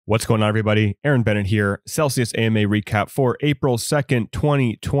What's going on, everybody? Aaron Bennett here. Celsius AMA recap for April 2nd,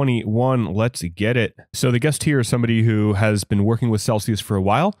 2021. Let's get it. So the guest here is somebody who has been working with Celsius for a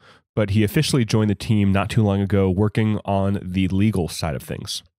while, but he officially joined the team not too long ago working on the legal side of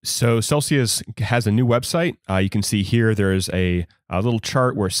things. So Celsius has a new website. You can see here there's a little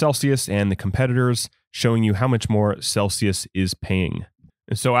chart where Celsius and the competitors showing you how much more Celsius is paying.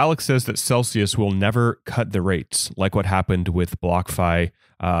 And so Alex says that Celsius will never cut the rates like what happened with BlockFi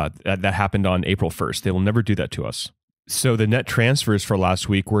that happened on April 1st. They will never do that to us. So the net transfers for last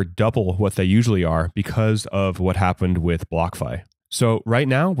week were double what they usually are because of what happened with BlockFi. So right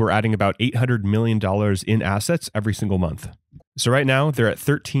now we're adding about $800 million in assets every single month. So right now they're at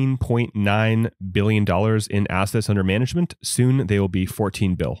 $13.9 billion in assets under management. Soon they will be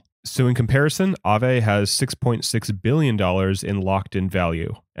 $14 billion. So in comparison, Aave has $6.6 billion in locked-in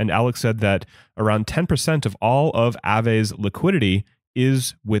value. And Alex said that around 10% of all of Aave's liquidity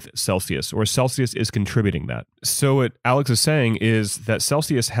is with Celsius, or Celsius is contributing that. So what Alex is saying is that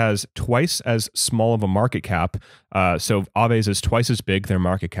Celsius has twice as small of a market cap. So Aave's is twice as big, their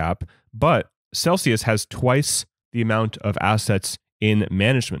market cap, but Celsius has twice the amount of assets in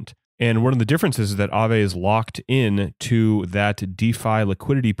management. And one of the differences is that Aave is locked in to that DeFi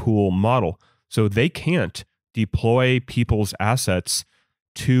liquidity pool model. So they can't deploy people's assets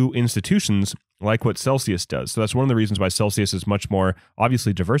to institutions like what Celsius does. So that's one of the reasons why Celsius is much more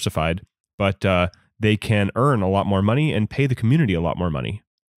obviously diversified, but they can earn a lot more money and pay the community a lot more money.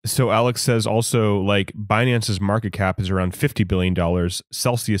 So Alex says also, like, Binance's market cap is around $50 billion.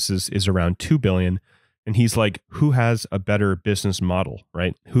 Celsius's is around $2 billion. And he's like, who has a better business model,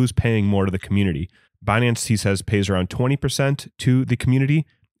 right? Who's paying more to the community? Binance, he says, pays around 20% to the community,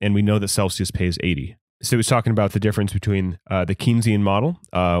 and we know that Celsius pays 80%. So he's talking about the difference between the Keynesian model,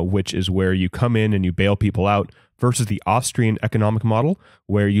 which is where you come in and you bail people out, versus the Austrian economic model,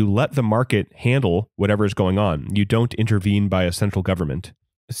 where you let the market handle whatever is going on. You don't intervene by a central government.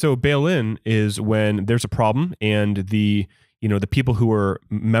 So bail-in is when there's a problem and the people who are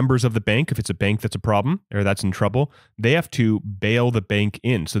members of the bank, if it's a bank that's a problem or that's in trouble, they have to bail the bank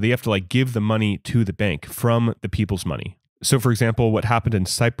in. So they have to give the money to the bank from the people's money. So for example, what happened in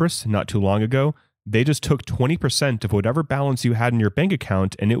Cyprus not too long ago, they just took 20% of whatever balance you had in your bank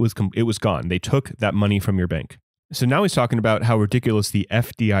account and it was gone. They took that money from your bank. So now he's talking about how ridiculous the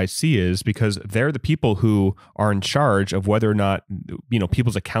FDIC is because they're the people who are in charge of whether or not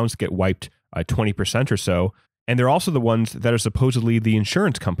people's accounts get wiped 20% or so. And they're also the ones that are supposedly the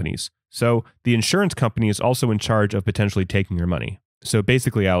insurance companies. So the insurance company is also in charge of potentially taking your money. So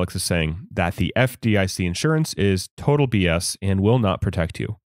basically, Alex is saying that the FDIC insurance is total BS and will not protect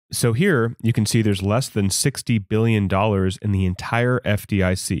you. So here you can see there's less than $60 billion in the entire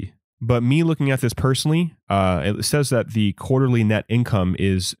FDIC. But me looking at this personally, it says that the quarterly net income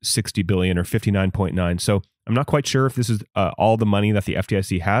is $60 billion or 59.9. So I'm not quite sure if this is all the money that the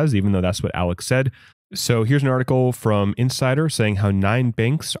FDIC has, even though that's what Alex said. So here's an article from Insider saying how 9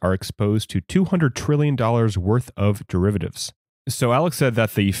 banks are exposed to $200 trillion worth of derivatives. So Alex said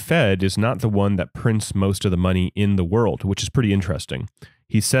that the Fed is not the one that prints most of the money in the world, which is pretty interesting.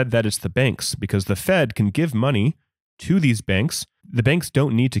 He said that it's the banks because the Fed can give money to these banks. The banks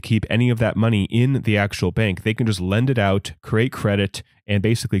don't need to keep any of that money in the actual bank. They can just lend it out, create credit, and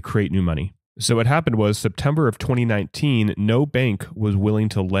basically create new money. So what happened was September of 2019, no bank was willing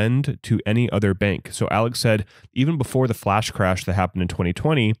to lend to any other bank. So Alex said even before the flash crash that happened in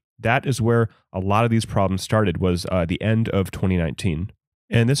 2020, that is where a lot of these problems started, was the end of 2019.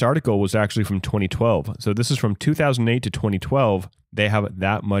 And this article was actually from 2012. So this is from 2008 to 2012. They have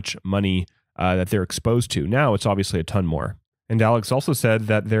that much money that they're exposed to. Now it's obviously a ton more. And Alex also said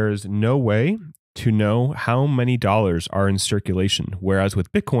that there is no way to know how many dollars are in circulation, whereas with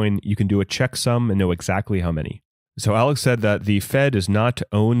Bitcoin, you can do a checksum and know exactly how many. So Alex said that the Fed is not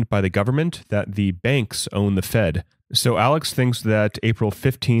owned by the government, that the banks own the Fed. So Alex thinks that April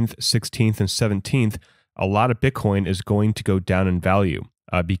 15th, 16th, and 17th, a lot of Bitcoin is going to go down in value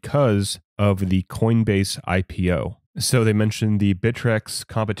because of the Coinbase IPO. So they mentioned the Bittrex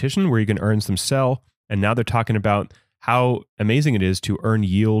competition where you can earn some sell, and now they're talking about how amazing it is to earn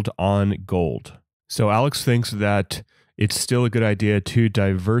yield on gold. So Alex thinks that it's still a good idea to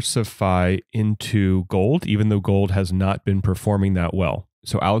diversify into gold, even though gold has not been performing that well.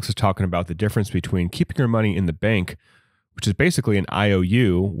 So Alex is talking about the difference between keeping your money in the bank, which is basically an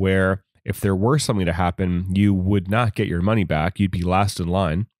IOU, where if there were something to happen, you would not get your money back. You'd be last in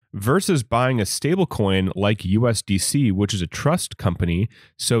line, versus buying a stablecoin like USDC, which is a trust company.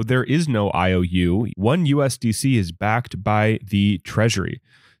 So there is no IOU. One USDC is backed by the treasury.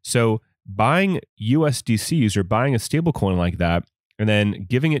 So buying USDCs or buying a stablecoin like that and then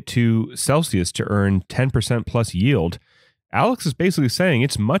giving it to Celsius to earn 10% plus yield, Alex is basically saying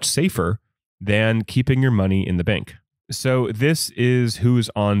it's much safer than keeping your money in the bank. So this is who's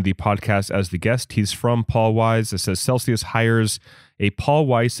on the podcast as the guest. He's from Paul Weiss. It says Celsius hires a Paul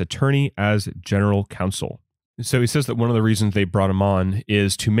Weiss attorney as general counsel. So he says that one of the reasons they brought him on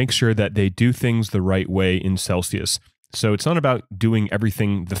is to make sure that they do things the right way in Celsius. So it's not about doing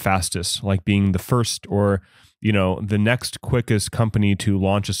everything the fastest, like being the first or, the next quickest company to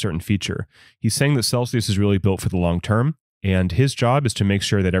launch a certain feature. He's saying that Celsius is really built for the long term, and his job is to make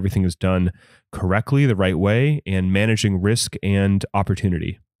sure that everything is done correctly, the right way, and managing risk and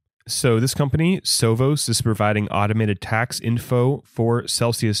opportunity. So this company, Sovos, is providing automated tax info for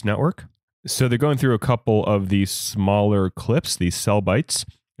Celsius Network. So they're going through a couple of these smaller clips, these cell bites.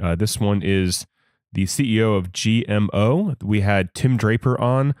 This one is the CEO of GMO. We had Tim Draper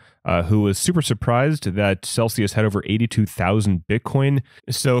on, who was super surprised that Celsius had over 82,000 Bitcoin.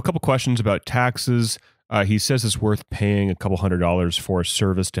 So a couple questions about taxes. He says it's worth paying a couple $100s for a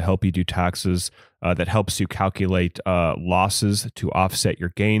service to help you do taxes that helps you calculate losses to offset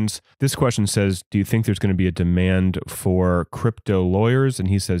your gains. This question says, do you think there's going to be a demand for crypto lawyers? And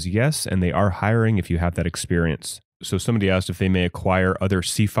he says yes, and they are hiring if you have that experience. So somebody asked if they may acquire other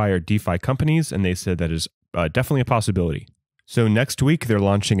CeFi or DeFi companies, and they said that is definitely a possibility. So next week, they're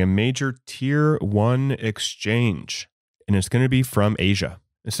launching a major Tier 1 exchange, and it's going to be from Asia.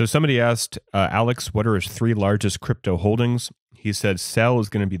 So somebody asked Alex, what are his 3 largest crypto holdings? He said Cell is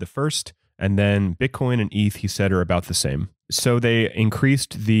going to be the first, and then Bitcoin and ETH, he said, are about the same. So they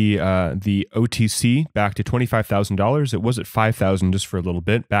increased the OTC back to $25,000. It was at $5,000 just for a little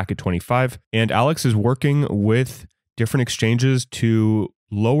bit, back at $25,000. And Alex is working with different exchanges to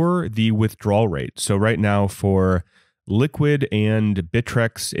lower the withdrawal rate. So right now for Liquid and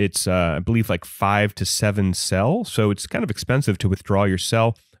Bittrex, it's I believe like 5 to 7 Cell. So it's kind of expensive to withdraw your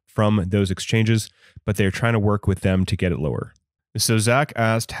Cell from those exchanges, but they're trying to work with them to get it lower. So Zach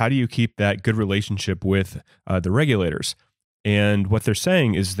asked, how do you keep that good relationship with the regulators? And what they're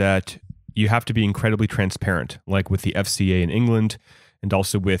saying is that you have to be incredibly transparent, like with the FCA in England and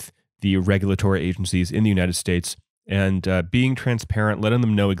also with the regulatory agencies in the United States. And being transparent, letting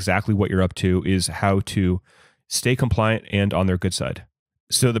them know exactly what you're up to is how to stay compliant and on their good side.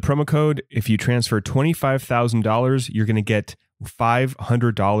 So the promo code, if you transfer $25,000, you're going to get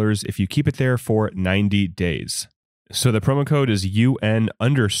 $500 if you keep it there for 90 days. So the promo code is UN_BLOCK.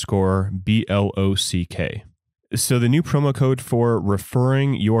 So the new promo code for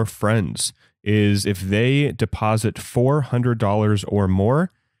referring your friends is if they deposit $400 or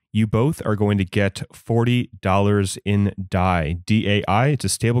more, you both are going to get $40 in DAI. DAI, it's a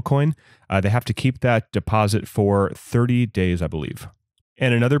stable coin. They have to keep that deposit for 30 days, I believe.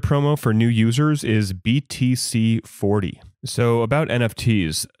 And another promo for new users is BTC40. So about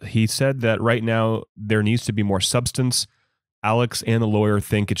NFTs, he said that right now there needs to be more substance. Alex and the lawyer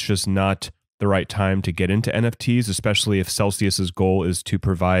think it's just not the right time to get into NFTs, especially if Celsius's goal is to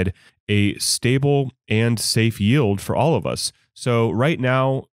provide a stable and safe yield for all of us. So right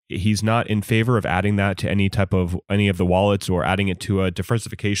now, he's not in favor of adding that to any of the wallets or adding it to a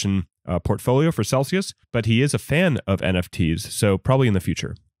diversification portfolio for Celsius, but he is a fan of NFTs, so probably in the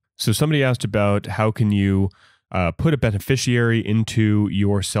future. So somebody asked about how can you put a beneficiary into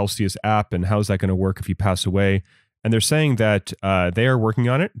your Celsius app and how's that going to work if you pass away? And they're saying that they are working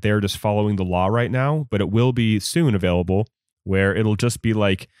on it. They're just following the law right now, but it will be soon available where it'll just be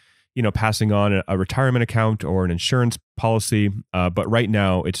like, passing on a retirement account or an insurance policy. But right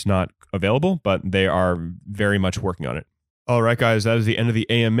now it's not available, but they are very much working on it. All right, guys, that is the end of the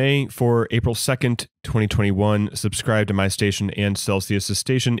AMA for April 2nd, 2021. Subscribe to my station and Celsius's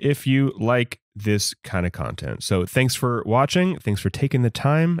station if you like this kind of content. So thanks for watching. Thanks for taking the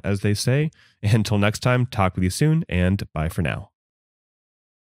time, as they say. And until next time, talk with you soon, and bye for now.